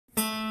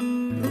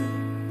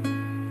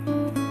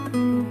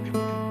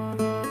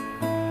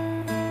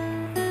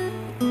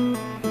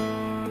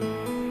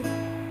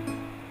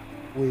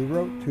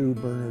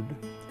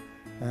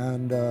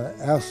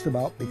asked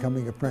about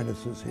becoming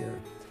apprentices here.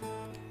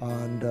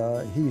 And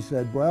he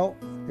said, well,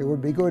 it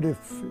would be good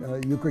if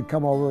you could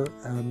come over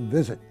and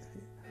visit.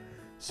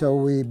 So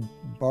we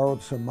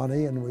borrowed some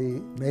money and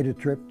we made a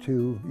trip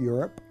to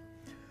Europe.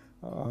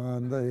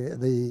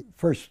 The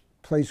first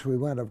place we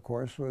went, of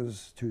course,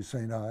 was to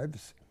St.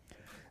 Ives.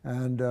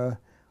 And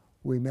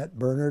we met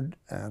Bernard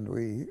and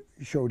we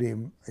showed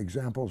him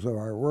examples of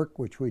our work,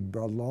 which we'd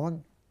brought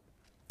along.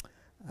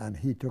 And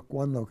he took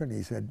one look and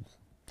he said,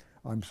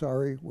 I'm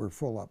sorry, we're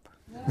full up.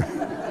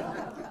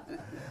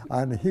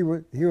 And he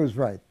was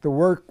right. The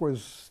work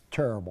was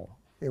terrible.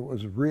 It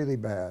was really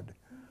bad.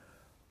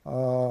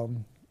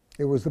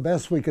 It was the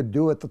best we could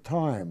do at the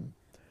time.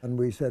 And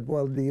we said,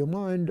 well, do you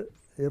mind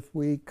if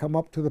we come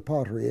up to the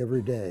pottery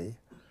every day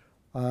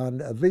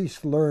and at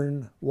least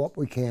learn what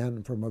we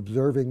can from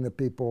observing the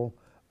people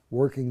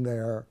working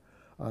there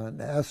and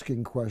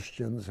asking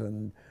questions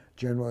and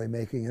generally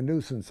making a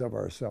nuisance of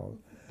ourselves?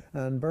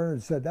 And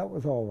Bernard said that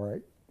was all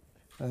right.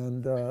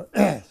 And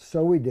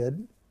so we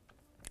did.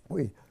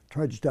 We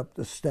trudged up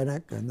the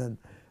Stenick and then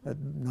at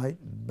night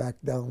back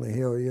down the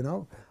hill, you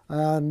know.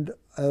 And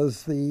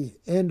as the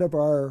end of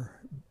our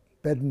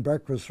bed and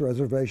breakfast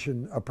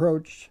reservation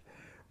approached,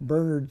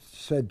 Bernard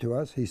said to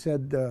us, he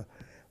said,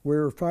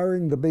 we're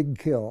firing the big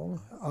kill.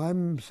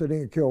 I'm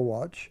sitting at kill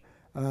watch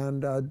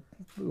and I'd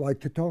like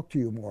to talk to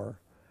you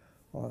more.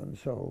 And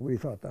so we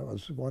thought that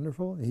was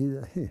wonderful.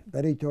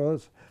 Then he told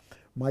us,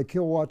 my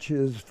kill watch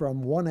is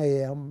from 1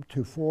 a.m.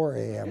 to 4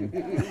 a.m.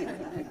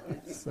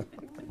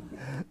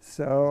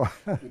 So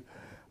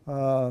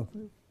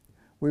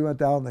we went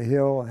down the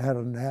hill and had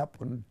a nap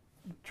and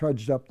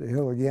trudged up the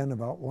hill again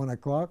about 1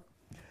 o'clock.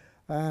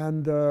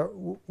 And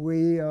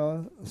we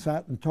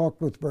sat and talked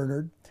with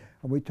Bernard.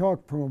 And we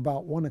talked from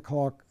about 1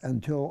 o'clock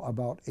until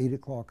about 8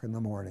 o'clock in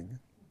the morning.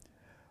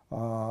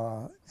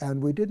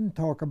 And we didn't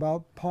talk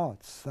about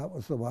pots. That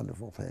was the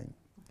wonderful thing.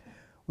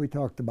 We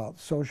talked about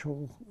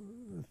social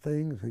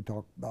things. We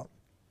talked about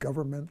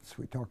governments.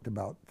 We talked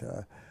about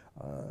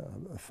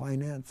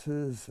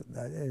finances,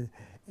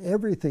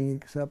 everything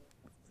except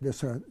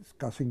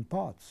discussing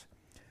pots.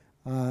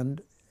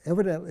 And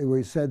evidently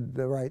we said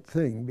the right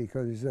thing,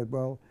 because he said,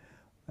 well,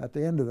 at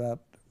the end of that,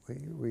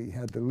 we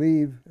had to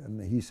leave, and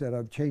he said,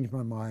 I've changed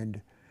my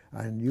mind,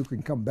 and you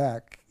can come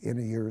back in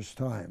a year's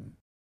time.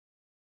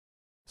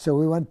 So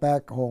we went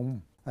back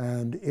home,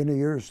 and in a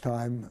year's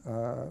time,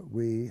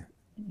 we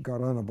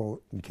got on a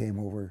boat and came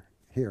over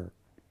here.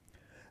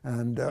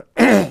 And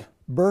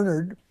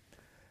Bernard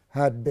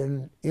had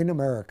been in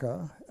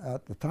America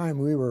at the time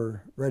we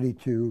were ready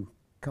to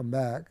come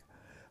back.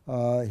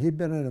 He'd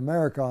been in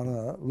America on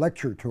a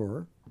lecture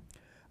tour,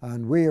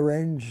 and we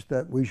arranged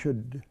that we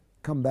should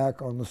come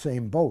back on the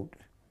same boat.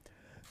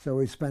 So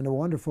we spent a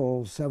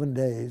wonderful 7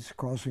 days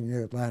crossing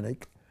the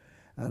Atlantic.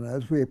 And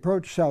as we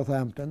approached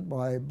Southampton,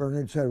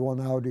 Bernard said, well,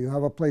 now, do you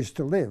have a place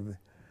to live?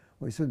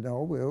 We said,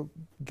 no, we'll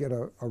get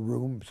a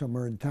room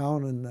somewhere in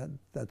town, and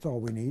that's all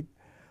we need.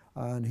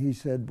 And he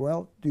said,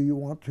 well, do you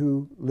want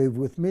to live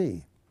with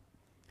me?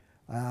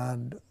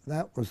 And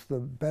that was the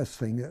best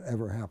thing that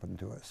ever happened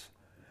to us,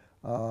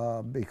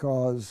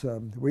 because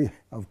we,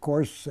 of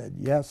course, said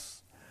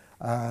yes.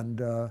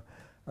 And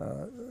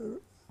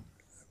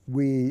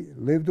we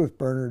lived with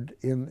Bernard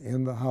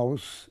in the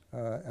house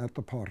at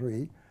the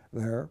pottery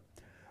there.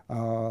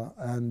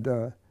 And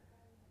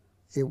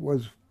it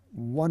was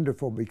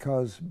wonderful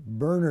because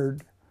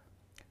Bernard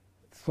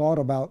thought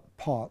about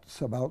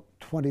pots about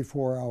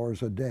 24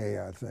 hours a day,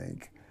 I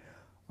think.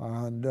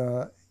 And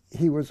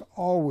he was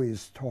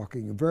always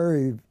talking,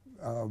 very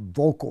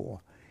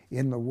vocal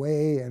in the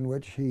way in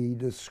which he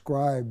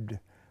described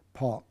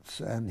pots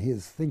and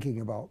his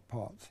thinking about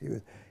pots.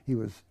 He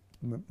was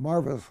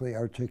marvelously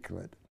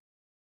articulate.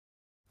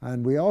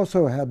 And we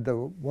also had the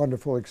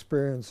wonderful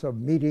experience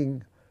of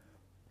meeting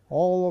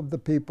all of the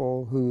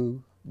people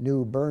who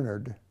knew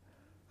Bernard,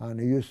 and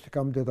he used to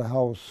come to the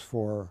house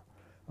for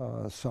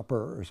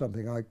supper or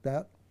something like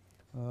that.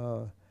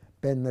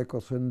 Ben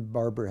Nicholson,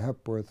 Barbara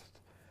Hepworth,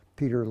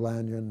 Peter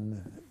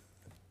Lanyon,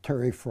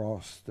 Terry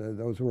Frost,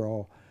 those were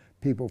all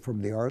people from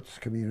the arts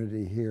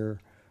community here.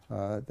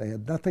 They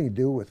had nothing to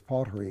do with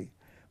pottery,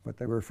 but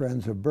they were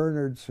friends of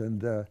Bernard's,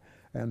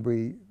 and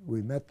we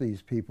met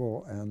these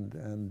people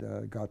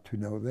and got to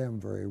know them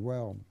very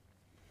well.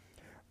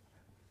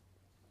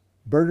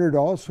 Bernard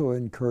also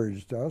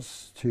encouraged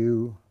us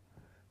to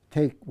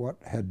take what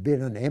had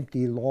been an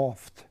empty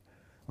loft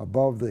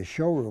above the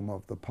showroom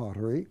of the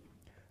pottery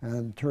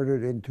and turn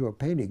it into a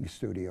painting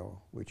studio,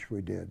 which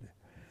we did.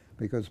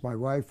 Because my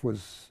wife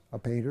was a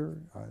painter.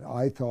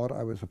 I thought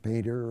I was a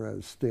painter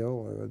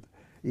still,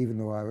 even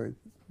though I was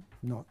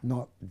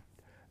not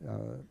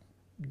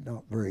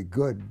very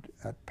good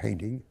at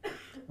painting.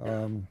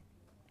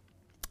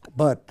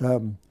 But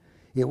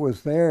it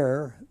was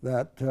there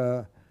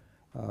that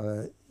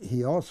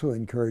he also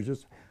encouraged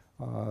us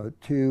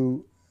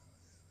to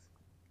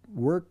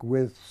work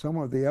with some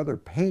of the other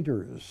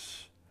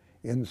painters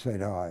in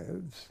St.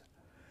 Ives.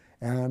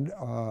 And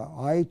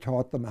I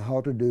taught them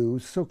how to do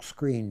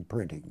silkscreen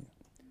printing.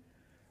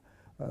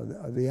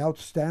 the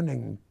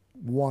outstanding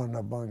one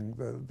among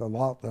the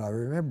lot that I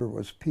remember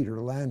was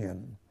Peter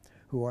Lanyon,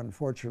 who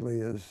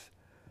unfortunately is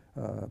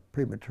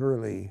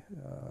prematurely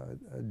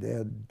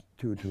dead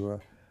due to a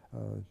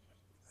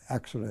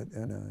accident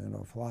in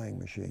a flying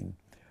machine.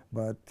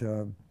 But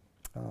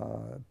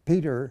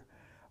Peter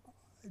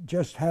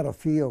just had a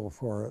feel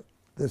for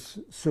this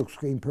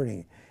silkscreen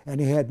printing, and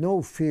he had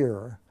no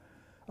fear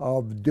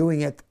of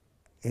doing it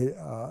in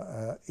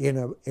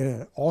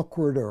an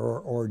awkward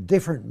or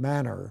different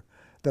manner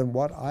than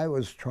what I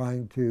was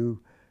trying to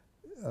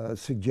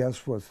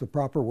suggest was the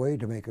proper way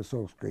to make a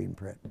silkscreen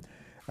print.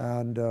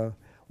 And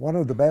one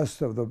of the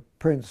best of the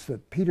prints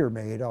that Peter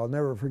made, I'll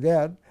never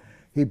forget,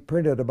 he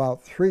printed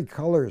about 3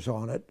 colors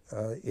on it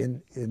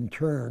in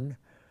turn,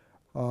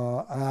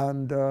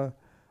 and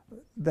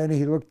then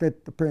he looked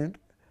at the print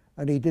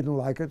and he didn't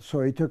like it,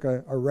 so he took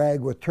a rag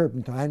with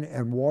turpentine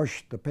and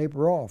washed the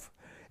paper off.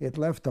 It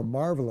left a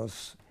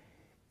marvelous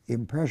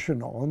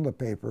impression on the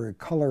paper, a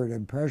colored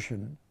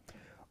impression,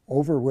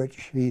 over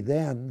which he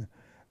then,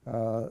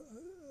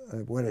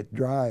 when it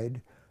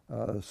dried,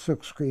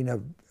 silkscreen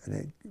a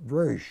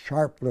very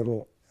sharp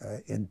little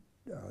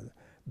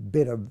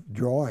bit of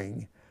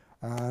drawing,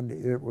 and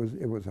it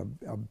was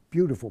a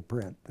beautiful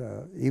print,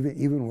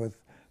 even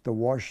with the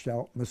washed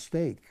out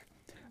mistake.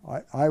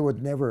 I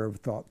would never have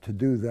thought to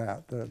do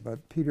that,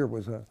 but Peter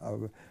was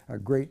a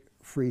great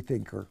free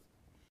thinker.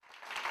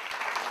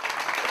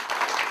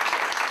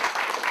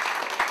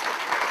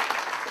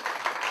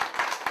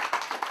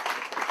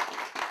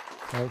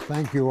 Well,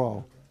 thank you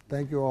all.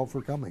 Thank you all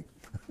for coming.